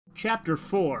Chapter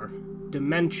 4,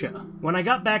 Dementia. When I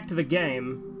got back to the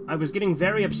game, I was getting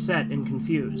very upset and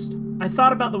confused. I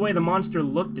thought about the way the monster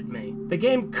looked at me. The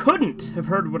game couldn't have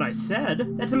heard what I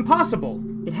said. That's impossible.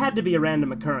 It had to be a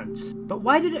random occurrence. But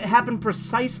why did it happen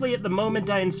precisely at the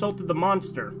moment I insulted the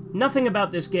monster? Nothing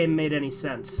about this game made any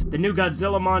sense. The new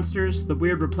Godzilla monsters, the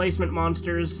weird replacement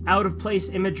monsters, out-of-place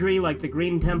imagery like the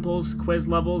green temples, quiz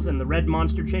levels, and the red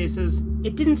monster chases.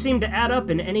 It didn't seem to add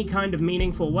up in any kind of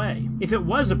meaningful way. If it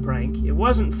was a prank, it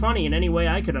wasn't funny in any way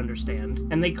I could understand,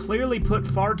 and they clearly put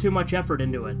far too much effort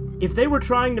into it. If they were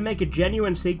trying to make a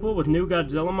genuine sequel with new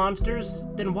Godzilla monsters,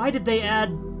 then why did they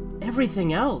add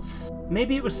everything else?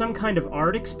 Maybe it was some kind of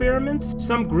art experiment?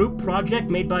 Some group project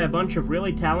made by a bunch of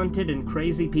really talented and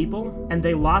crazy people, and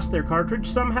they lost their cartridge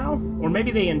somehow? Or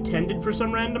maybe they intended for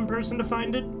some random person to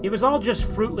find it? It was all just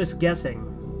fruitless guessing.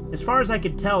 As far as I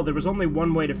could tell, there was only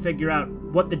one way to figure out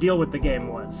what the deal with the game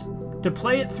was. To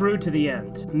play it through to the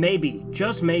end. Maybe,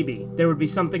 just maybe, there would be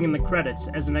something in the credits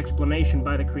as an explanation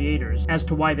by the creators as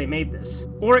to why they made this.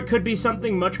 Or it could be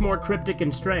something much more cryptic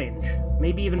and strange.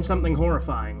 Maybe even something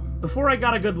horrifying. Before I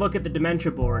got a good look at the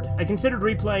Dementia board, I considered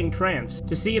replaying Trance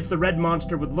to see if the red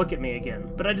monster would look at me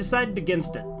again, but I decided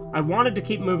against it. I wanted to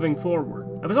keep moving forward.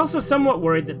 I was also somewhat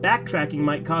worried that backtracking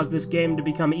might cause this game to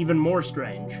become even more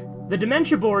strange. The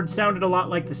Dementia board sounded a lot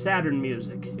like the Saturn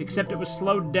music, except it was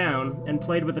slowed down and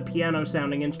played with a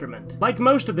piano-sounding instrument. Like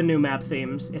most of the new map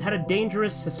themes, it had a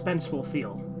dangerous, suspenseful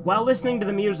feel. While listening to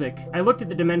the music, I looked at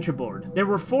the Dementia board. There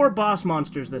were 4 boss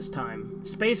monsters this time: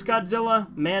 Space Godzilla,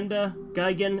 Manda,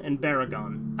 Gigan, and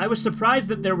Baragon. I was surprised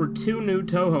that there were 2 new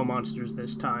Toho monsters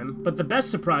this time, but the best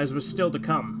surprise was still to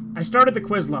come. I started the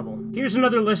quiz level. Here's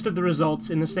another list of the results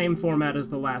in the same format as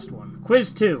the last one.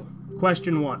 Quiz 2.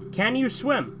 Question 1. Can you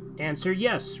swim? Answer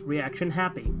yes, reaction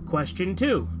happy. Question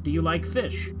 2. Do you like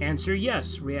fish? Answer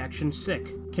yes, reaction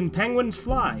sick. Can penguins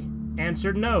fly?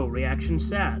 Answer no, reaction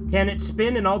sad. Can it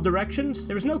spin in all directions?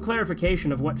 There was no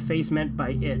clarification of what face meant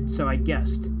by it, so I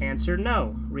guessed. Answer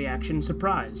no, reaction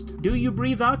surprised. Do you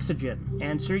breathe oxygen?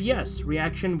 Answer yes,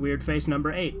 reaction weird face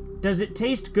number 8. Does it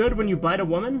taste good when you bite a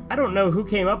woman? I don't know who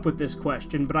came up with this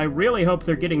question, but I really hope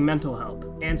they're getting mental help.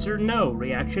 Answer no,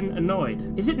 reaction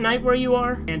annoyed. Is it night where you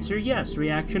are? Answer yes,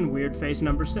 reaction weird face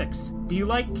number 6. Do you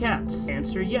like cats?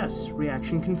 Answer yes,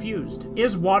 reaction confused.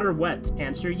 Is water wet?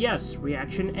 Answer yes,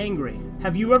 reaction angry.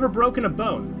 Have you ever broken a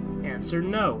bone? Answer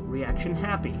no, reaction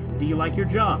happy. Do you like your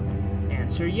job?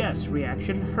 Answer yes,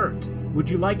 reaction hurt. Would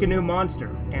you like a new monster?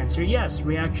 Answer yes,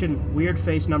 reaction weird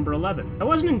face number 11. I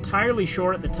wasn't entirely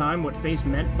sure at the time what face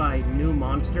meant by new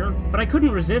monster, but I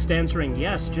couldn't resist answering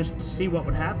yes just to see what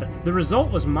would happen. The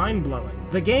result was mind-blowing.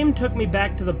 The game took me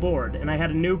back to the board, and I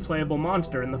had a new playable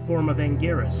monster in the form of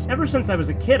Anguirus. Ever since I was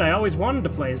a kid, I always wanted to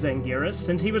play as Anguirus,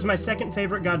 since he was my second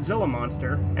favorite Godzilla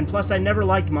monster, and plus I never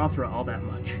liked Mothra all that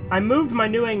much. I moved my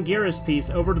new Anguirus piece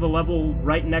over to the level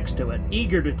right next to it,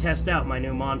 eager to test out my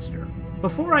new monster.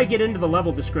 Before I get into the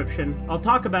level description, I'll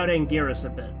talk about Anguirus a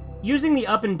bit. Using the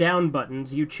up and down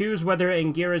buttons, you choose whether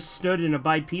Anguirus stood in a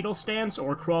bipedal stance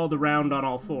or crawled around on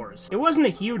all fours. It wasn't a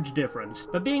huge difference,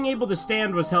 but being able to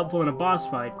stand was helpful in a boss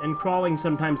fight, and crawling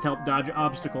sometimes helped dodge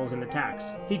obstacles and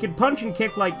attacks. He could punch and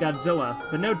kick like Godzilla,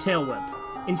 but no tail whip.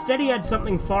 Instead, he had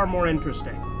something far more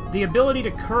interesting: the ability to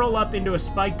curl up into a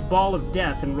spiked ball of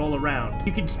death and roll around.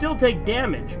 You could still take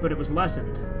damage, but it was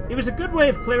lessened. It was a good way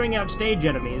of clearing out stage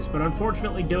enemies, but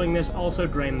unfortunately doing this also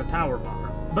drained the power bar.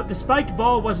 But the spiked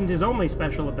ball wasn't his only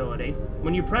special ability.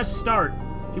 When you press start,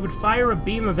 he would fire a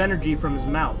beam of energy from his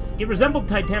mouth. It resembled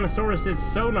Titanosaurus'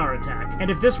 sonar attack,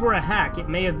 and if this were a hack, it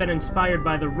may have been inspired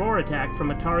by the roar attack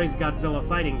from Atari's Godzilla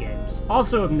fighting games.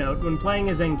 Also of note, when playing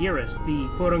as Anguirus,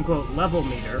 the quote-unquote level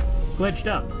meter glitched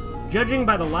up. Judging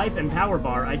by the life and power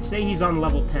bar, I'd say he's on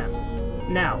level 10.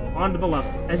 Now, onto the level.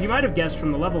 As you might have guessed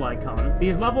from the level icon,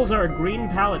 these levels are a green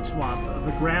palette swap of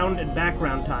the ground and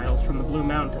background tiles from the Blue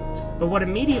Mountains. But what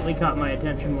immediately caught my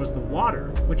attention was the water,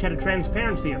 which had a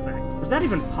transparency effect. Was that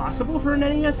even possible for an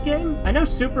NES game? I know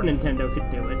Super Nintendo could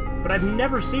do it, but I've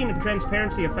never seen a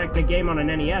transparency effect in a game on an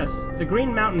NES. The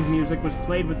Green Mountains music was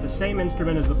played with the same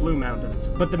instrument as the Blue Mountains,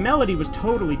 but the melody was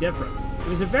totally different. It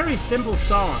was a very simple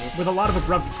song with a lot of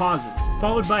abrupt pauses,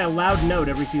 followed by a loud note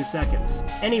every few seconds.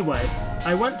 Anyway,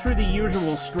 I went through the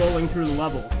usual strolling through the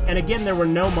level, and again there were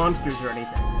no monsters or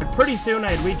anything. But pretty soon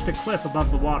I had reached a cliff above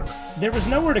the water. There was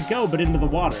nowhere to go but into the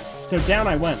water, so down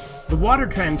I went. The water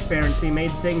transparency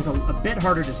made things a bit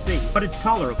harder to see, but it's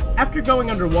tolerable. After going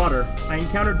underwater, I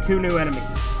encountered 2 new enemies: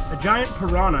 a giant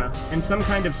piranha and some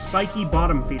kind of spiky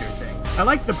bottom feeder thing. I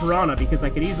liked the piranha because I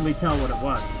could easily tell what it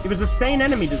was. It was a sane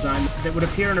enemy design that would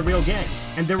appear in a real game,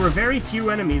 and there were very few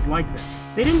enemies like this.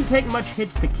 They didn't take much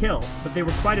hits to kill, but they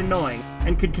were quite annoying,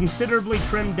 and could considerably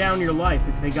trim down your life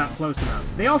if they got close enough.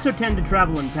 They also tend to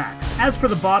travel in packs. As for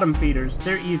the bottom feeders,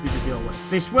 they're easy to deal with.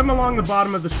 They swim along the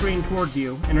bottom of the screen towards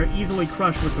you, and are easily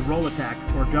crushed with the roll attack,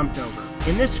 or jumped over.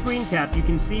 In this screen cap, you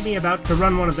can see me about to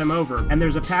run one of them over, and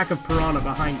there's a pack of piranha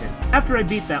behind it. After I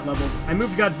beat that level, I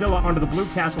moved Godzilla onto the blue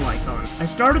castle icon. I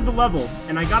started the level,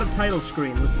 and I got a title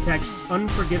screen with the text,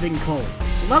 Unforgiving Cold.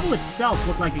 The level itself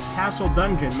looked like a castle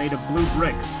dungeon made of blue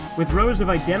bricks, with rows of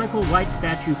identical white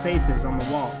statue faces on the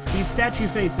walls. These statue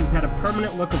faces had a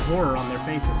permanent look of horror on their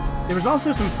faces. There was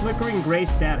also some flickering gray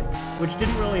static, which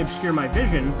didn't really obscure my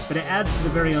vision, but it adds to the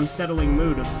very unsettling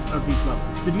mood of these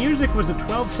levels. The music was a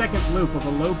 12-second loop of a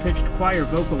low-pitched choir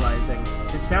vocalizing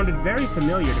that sounded very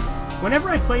familiar to me. Whenever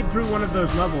I played through one of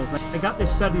those levels, I got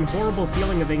this sudden horrible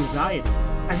feeling of anxiety.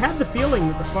 I had the feeling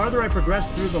that the farther I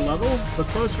progressed through the level, the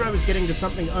closer I was getting to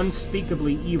something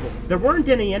unspeakably evil. There weren't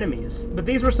any enemies, but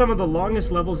these were some of the longest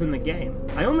levels in the game.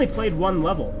 I only played one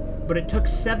level, but it took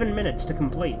 7 minutes to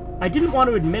complete. I didn't want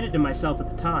to admit it to myself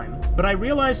at the time, but I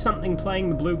realized something playing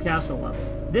the Blue Castle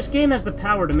level. This game has the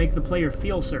power to make the player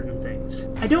feel certain things.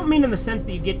 I don't mean in the sense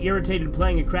that you get irritated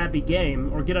playing a crappy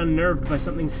game, or get unnerved by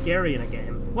something scary in a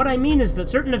game. What I mean is that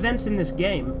certain events in this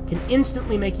game can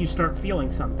instantly make you start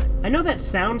feeling something. I know that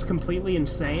sounds completely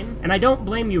insane, and I don't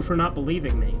blame you for not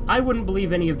believing me. I wouldn't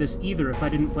believe any of this either if I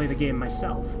didn't play the game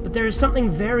myself. But there is something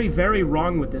very, very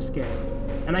wrong with this game,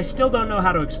 and I still don't know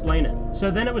how to explain it. So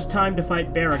then it was time to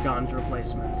fight Baragon's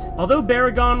replacement. Although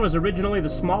Baragon was originally the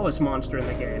smallest monster in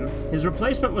the game, his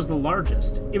replacement was the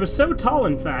largest. It was so tall,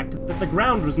 in fact, that the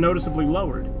ground was noticeably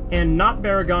lowered, and Not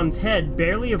Baragon's head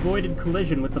barely avoided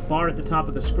collision with the bar at the top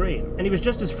of the screen, and he was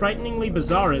just as frighteningly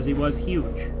bizarre as he was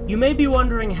huge. You may be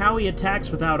wondering how he attacks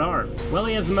without arms. Well,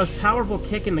 he has the most powerful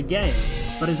kick in the game,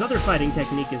 but his other fighting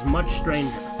technique is much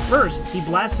stranger. First, he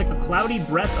blasts a cloudy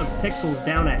breath of pixels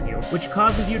down at you, which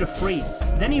causes you to freeze.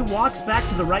 Then he walks back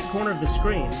to the right corner of the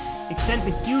screen, extends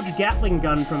a huge Gatling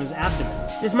gun from his abdomen.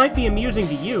 This might be amusing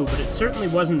to you, but it certainly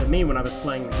wasn't to me when I was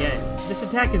playing the game. This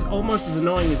attack is almost as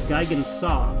annoying as Gigan's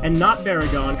saw, and Not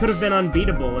Baragon could have been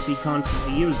unbeatable if he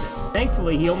constantly used it.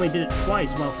 Thankfully, he only did it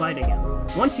twice while fighting him.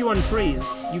 Once you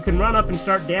unfreeze, you can run up and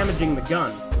start damaging the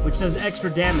gun, which does extra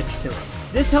damage to him.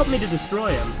 This helped me to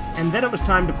destroy him, and then it was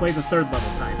time to play the third level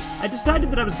type. I decided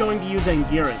that I was going to use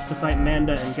Anguirus to fight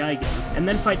Manda and Gigan, and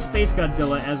then fight Space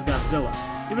Godzilla as Godzilla.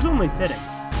 It was only fitting.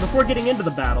 Before getting into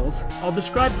the battles, I'll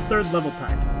describe the third level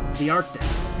type, the Arctic.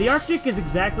 The Arctic is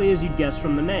exactly as you'd guess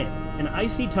from the name, an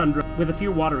icy tundra with a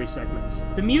few watery segments.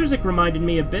 The music reminded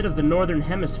me a bit of the Northern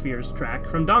Hemisphere's track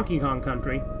from Donkey Kong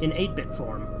Country in 8-bit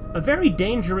form. A very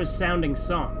dangerous sounding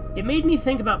song. It made me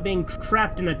think about being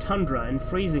trapped in a tundra and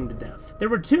freezing to death. There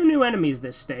were 2 new enemies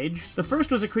this stage. The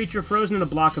first was a creature frozen in a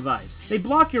block of ice. They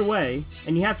block your way,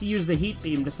 and you have to use the heat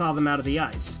beam to thaw them out of the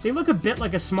ice. They look a bit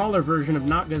like a smaller version of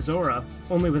Not-Gazora,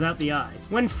 only without the eye.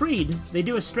 When freed, they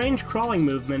do a strange crawling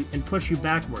movement and push you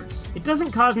backwards. It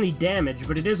doesn't cause any damage,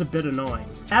 but it is a bit annoying.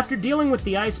 After dealing with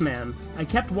the Iceman, I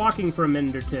kept walking for a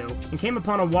minute or two, and came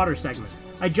upon a water segment.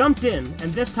 I jumped in,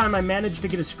 and this time I managed to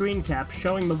get a screen cap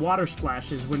showing the water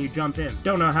splashes when you jump in.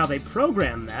 Don't know how they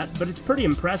programmed that, but it's pretty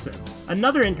impressive.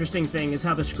 Another interesting thing is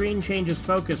how the screen changes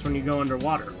focus when you go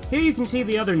underwater. Here you can see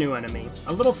the other new enemy,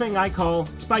 a little thing I call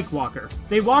Spike Walker.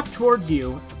 They walk towards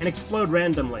you and explode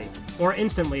randomly, or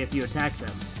instantly if you attack them,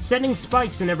 sending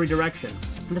spikes in every direction.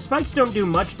 And the spikes don't do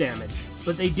much damage,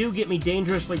 but they do get me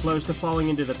dangerously close to falling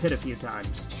into the pit a few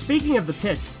times. Speaking of the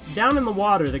pits, down in the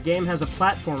water the game has a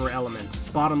platformer element,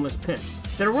 bottomless pits.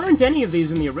 There weren't any of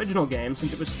these in the original game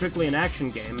since it was strictly an action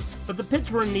game, but the pits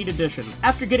were a neat addition.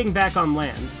 After getting back on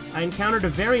land, I encountered a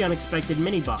very unexpected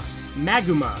mini-boss,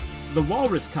 Maguma, the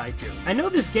Walrus Kaiju. I know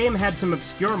this game had some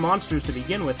obscure monsters to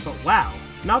begin with, but wow,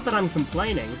 not that I'm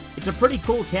complaining, it's a pretty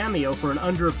cool cameo for an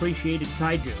underappreciated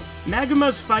kaiju.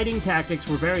 Maguma's fighting tactics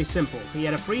were very simple. He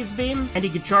had a freeze beam, and he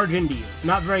could charge into you.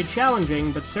 Not very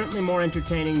challenging, but certainly more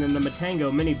entertaining than the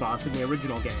Matango mini-boss in the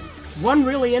original game. One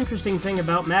really interesting thing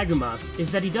about Maguma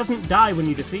is that he doesn't die when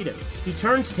you defeat him. He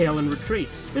turns tail and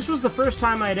retreats. This was the first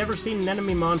time I had ever seen an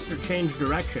enemy monster change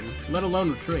direction, let alone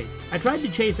retreat. I tried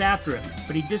to chase after him,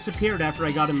 but he disappeared after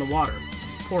I got in the water.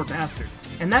 Poor bastard.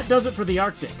 And that does it for the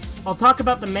Arctic. I'll talk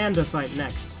about the Manda fight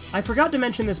next. I forgot to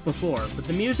mention this before, but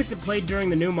the music that played during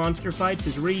the new monster fights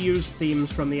is reused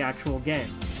themes from the actual game.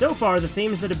 So far, the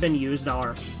themes that have been used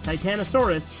are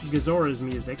Titanosaurus, Gazora's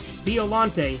music,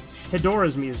 Biolante,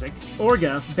 Hedorah's music,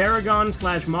 Orga,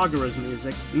 Baragon/Mogura's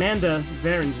music, Manda,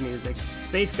 Varen's music,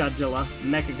 Space Godzilla,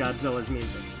 Mechagodzilla's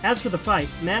music. As for the fight,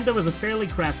 Manda was a fairly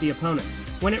crafty opponent.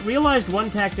 When it realized one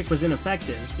tactic was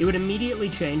ineffective, it would immediately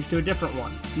change to a different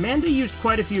one. Manda used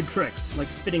quite a few tricks, like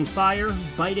spitting fire,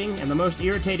 biting, and the most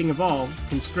irritating of all,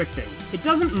 constricting. It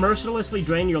doesn't mercilessly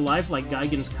drain your life like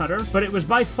Gigan's cutter, but it was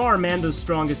by far Manda's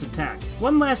strongest attack.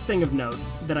 One last thing of note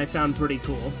that I found pretty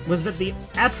cool was that the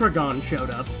Atragon showed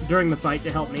up during the fight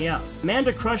to help me out.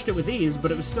 Manda crushed it with ease,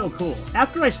 but it was still cool.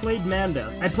 After I slayed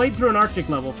Manda, I played through an Arctic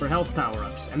level for health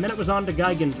power-ups, and then it was on to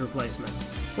Gigan's replacement.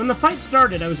 When the fight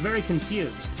started, I was very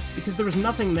confused, because there was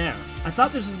nothing there. I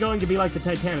thought this was going to be like the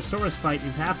Titanosaurus fight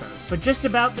in Pathos, but just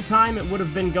about the time it would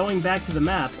have been going back to the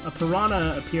map, a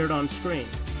piranha appeared on screen.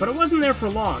 But it wasn't there for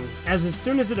long, as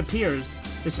soon as it appears,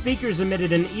 the speakers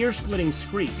emitted an ear-splitting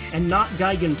screech, and Not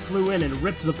Gigan flew in and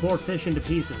ripped the poor fish into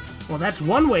pieces. Well, that's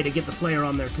one way to get the player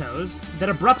on their toes. That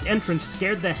abrupt entrance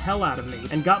scared the hell out of me,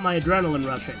 and got my adrenaline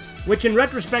rushing. Which in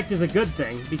retrospect is a good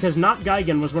thing, because Not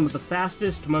Gigan was one of the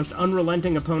fastest, most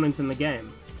unrelenting opponents in the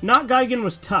game. Not Gigan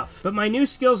was tough, but my new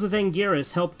skills with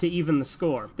Anguirus helped to even the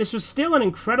score. This was still an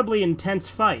incredibly intense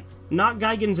fight. Not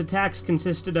Gigan's attacks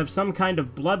consisted of some kind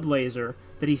of blood laser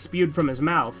that he spewed from his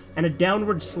mouth, and a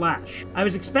downward slash. I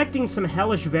was expecting some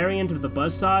hellish variant of the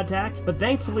buzzsaw attack, but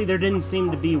thankfully there didn't seem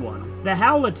to be one. The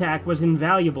howl attack was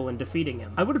invaluable in defeating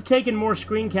him. I would have taken more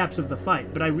screen caps of the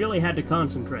fight, but I really had to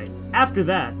concentrate. After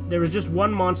that, there was just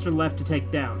one monster left to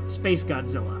take down, Space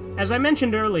Godzilla. As I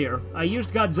mentioned earlier, I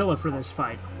used Godzilla for this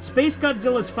fight. Space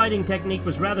Godzilla's fighting technique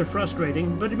was rather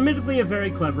frustrating, but admittedly a very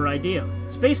clever idea.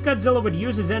 Space Godzilla would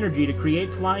use his energy to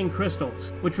create flying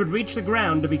crystals, which would reach the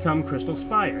ground to become crystal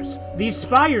spires. These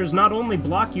spires not only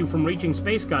block you from reaching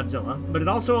Space Godzilla, but it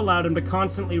also allowed him to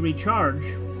constantly recharge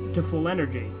to full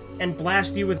energy, and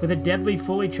blast you with a deadly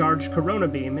fully charged Corona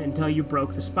Beam until you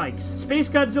broke the spikes. Space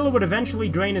Godzilla would eventually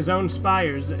drain his own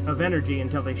spires of energy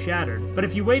until they shattered, but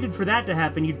if you waited for that to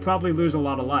happen, you'd probably lose a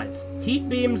lot of life. Heat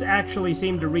beams actually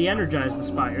seemed to re-energize the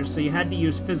spires, so you had to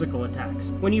use physical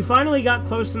attacks. When you finally got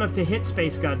close enough to hit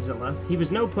Space Godzilla, he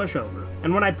was no pushover,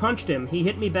 and when I punched him, he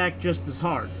hit me back just as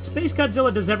hard. Space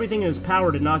Godzilla does everything in his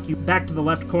power to knock you back to the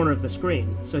left corner of the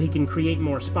screen, so he can create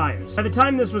more spires. By the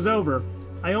time this was over,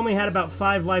 I only had about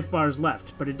 5 life bars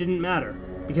left, but it didn't matter,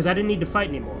 because I didn't need to fight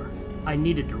anymore. I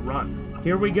needed to run.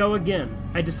 Here we go again.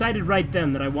 I decided right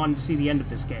then that I wanted to see the end of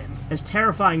this game. As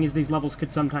terrifying as these levels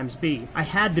could sometimes be, I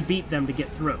had to beat them to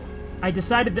get through. I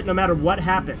decided that no matter what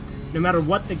happened, no matter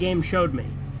what the game showed me,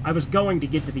 I was going to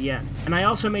get to the end, and I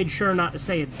also made sure not to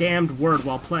say a damned word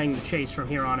while playing the chase from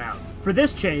here on out. For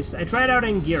this chase, I tried out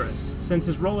Anguirus, since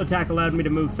his roll attack allowed me to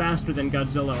move faster than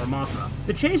Godzilla or Mothra.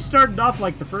 The chase started off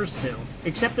like the first two,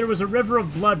 except there was a river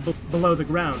of blood below the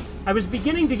ground. I was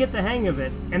beginning to get the hang of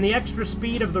it, and the extra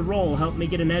speed of the roll helped me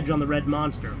get an edge on the red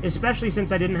monster, especially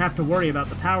since I didn't have to worry about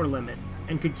the power limit,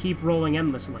 and could keep rolling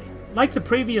endlessly. Like the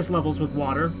previous levels with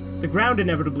water, the ground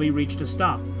inevitably reached a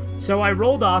stop. So I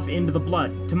rolled off into the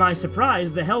blood. To my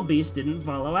surprise, the Hell Beast didn't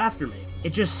follow after me.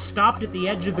 It just stopped at the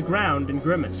edge of the ground and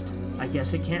grimaced. I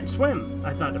guess it can't swim,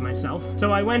 I thought to myself.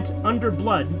 So I went under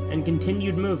blood and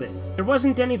continued moving. There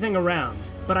wasn't anything around,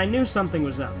 but I knew something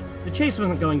was up. The chase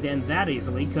wasn't going to end that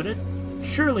easily, could it?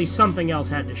 Surely something else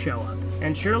had to show up.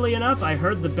 And surely enough, I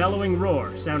heard the bellowing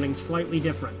roar, sounding slightly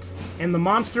different. And the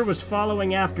monster was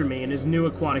following after me in his new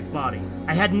aquatic body.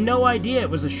 I had no idea it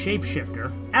was a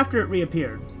shapeshifter. After it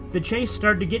reappeared, the chase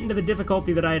started to get into the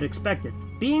difficulty that I had expected.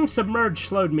 Being submerged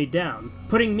slowed me down,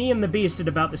 putting me and the beast at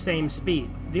about the same speed.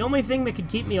 The only thing that could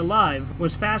keep me alive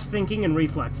was fast thinking and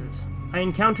reflexes. I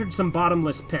encountered some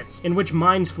bottomless pits, in which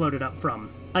mines floated up from.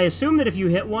 I assumed that if you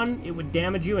hit one, it would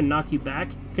damage you and knock you back.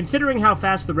 Considering how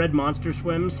fast the red monster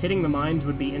swims, hitting the mines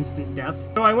would be instant death,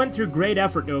 so I went through great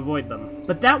effort to avoid them.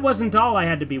 But that wasn't all I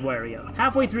had to be wary of.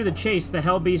 Halfway through the chase, the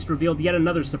Hell Beast revealed yet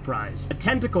another surprise. A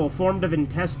tentacle formed of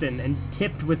intestine and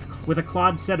tipped with a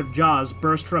clawed set of jaws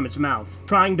burst from its mouth,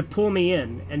 trying to pull me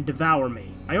in and devour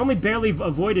me. I only barely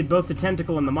avoided both the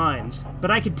tentacle and the mines,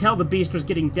 but I could tell the beast was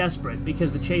getting desperate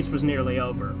because the chase was nearly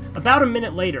over. About a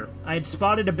minute later, I had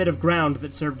spotted a bit of ground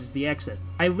that served as the exit.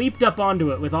 I leaped up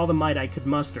onto it with all the might I could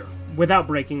muster, without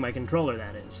breaking my controller,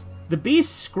 that is. The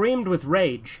beast screamed with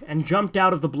rage and jumped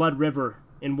out of the blood river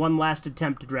in one last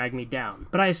attempt to drag me down,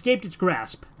 but I escaped its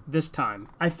grasp. This time.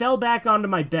 I fell back onto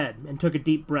my bed and took a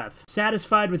deep breath,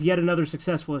 satisfied with yet another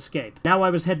successful escape. Now I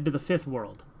was headed to the 5th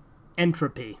world.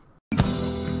 Entropy.